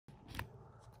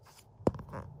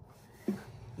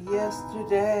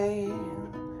Yesterday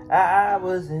I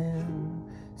was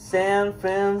in San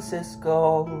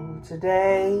Francisco.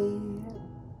 Today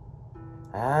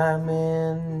I'm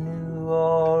in New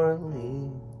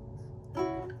Orleans.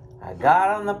 I got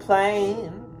on the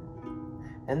plane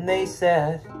and they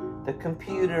said the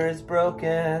computer is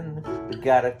broken. We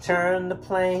gotta turn the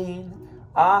plane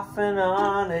off and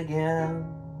on again.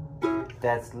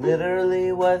 That's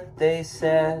literally what they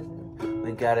said.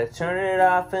 We gotta turn it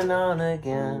off and on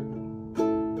again.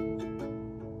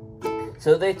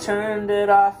 So they turned it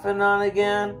off and on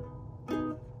again,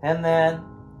 and then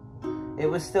it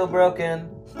was still broken.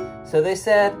 So they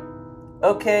said,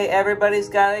 okay, everybody's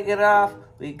gotta get off.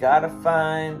 We gotta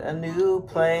find a new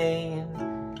plane.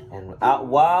 And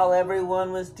while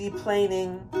everyone was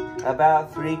deplaning,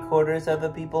 about 3/4 of the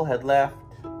people had left.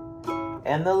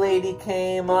 And the lady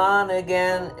came on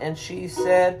again and she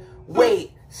said,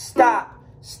 wait, stop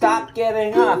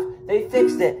getting off. They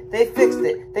fixed it, they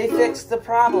fixed the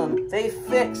problem. They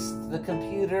fixed the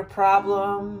computer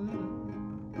problem.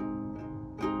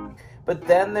 But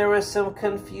then there was some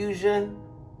confusion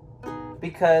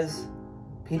because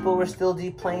people were still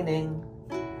deplaning.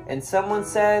 And someone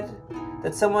said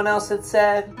that someone else had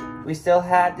said we still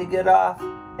had to get off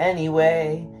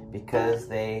anyway, because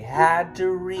they had to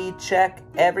recheck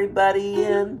everybody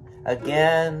in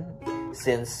again,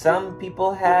 since some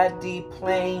people had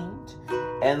deplaned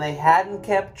and they hadn't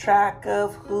kept track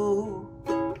of who.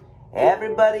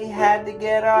 Everybody had to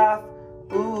get off,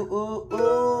 ooh, ooh,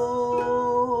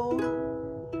 ooh.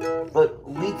 But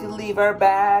we could leave our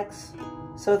bags,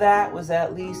 so that was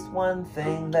at least one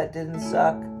thing that didn't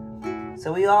suck.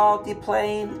 So we all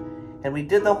deplaned and we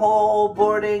did the whole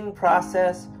boarding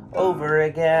process over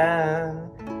again.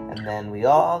 And then we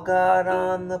all got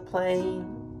on the plane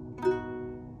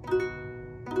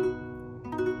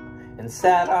and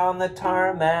sat on the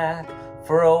tarmac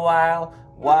for a while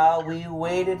we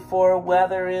waited for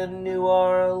weather in New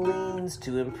Orleans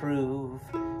to improve.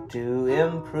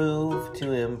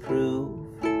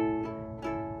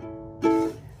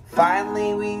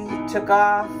 Finally we took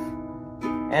off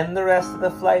and the rest of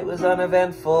the flight was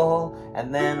uneventful.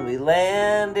 And then we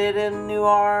landed in New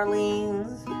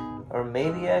Orleans, or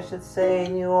maybe I should say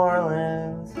New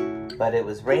Orleans. But it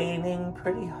was raining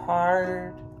pretty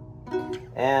hard,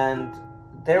 and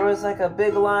there was like a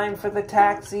big line for the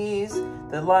taxis.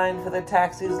 The line for the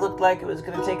taxis looked like it was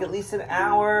going to take at least an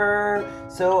hour.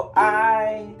 So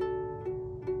I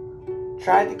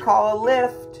tried to call a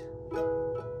lift,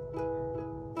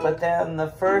 but then the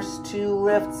first 2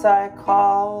 lifts I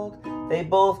called, they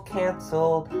both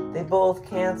canceled.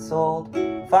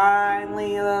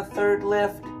 Finally, the 3rd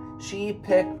lift, she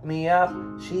picked me up.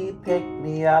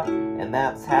 And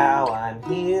that's how I'm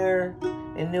here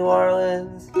in New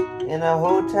Orleans, in a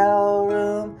hotel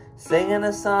room, singing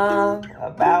a song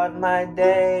about my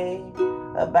day.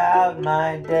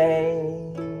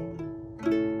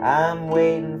 I'm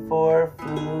waiting for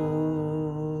food.